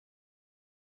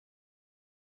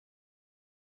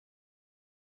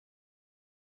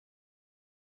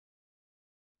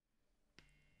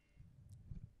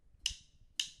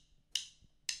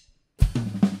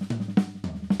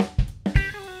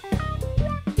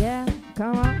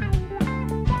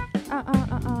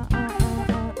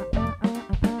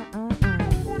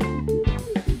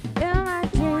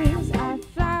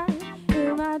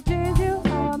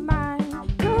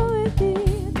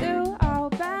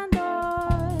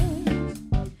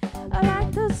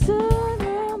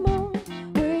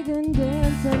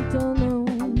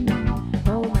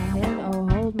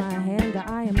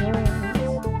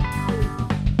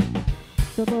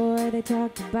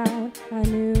talked about. I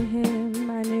knew him,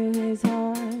 I knew his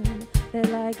heart. They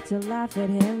liked to laugh at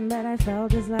him, but I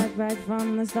felt his life right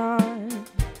from the start.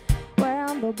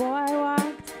 When the boy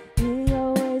walked, he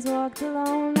always walked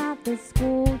alone at the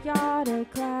schoolyard or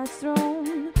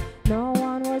classroom. No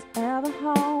one was ever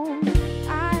home.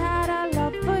 I had a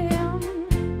love for him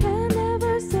and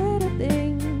never said a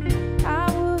thing.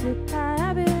 I would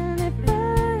have been if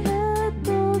I had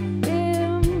told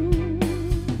him.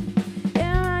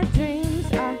 In my dreams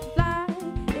I fly,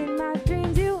 in my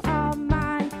dreams you are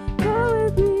mine. Go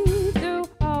with me through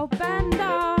open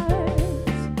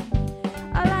doors.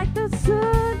 I like the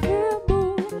sun and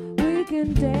moon, we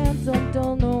can dance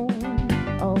until noon.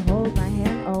 Oh, hold my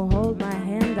hand, oh, hold my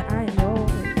hand, I am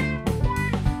yours.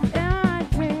 In my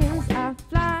dreams I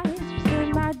fly, in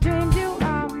my dreams you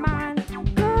are mine.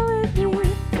 Go with me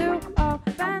through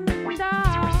open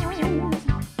doors.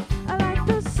 I like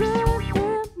the sun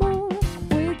and moon,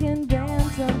 we can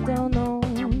dance until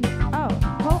noon. Oh,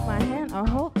 hold my hand, I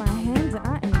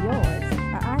am yours,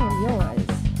 I am yours.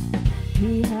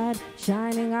 He had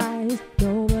shining eyes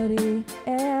nobody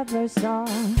ever saw.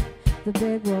 The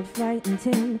big world frightened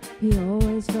him, he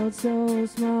always felt so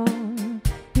small.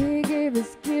 He gave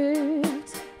us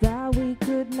gifts that we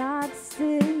could not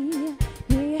see.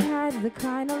 He had the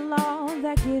kind of love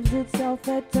that gives itself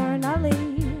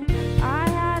eternally. I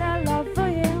had a love for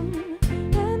him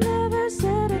and never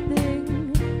said a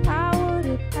thing. How would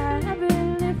it have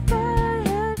been if I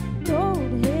had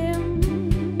told him?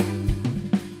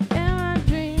 In my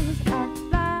dreams I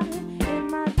fly, in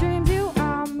my dreams you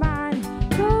are mine.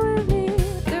 Go with me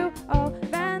through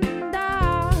open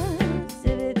doors.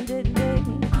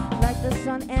 Like the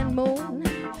sun and moon,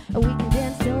 we can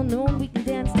dance till noon, we can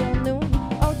dance till noon.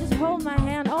 Oh, just hold my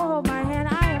hand, oh, hold my hand,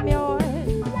 I am yours.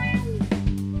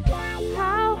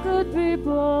 How could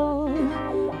people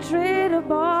treat a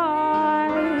boy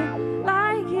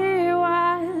like he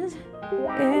was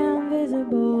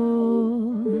invisible?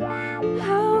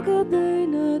 How could they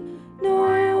not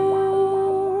know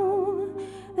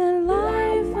that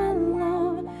life and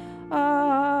love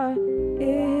are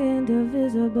indivisible?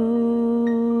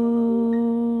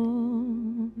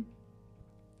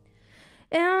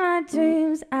 In my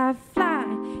dreams I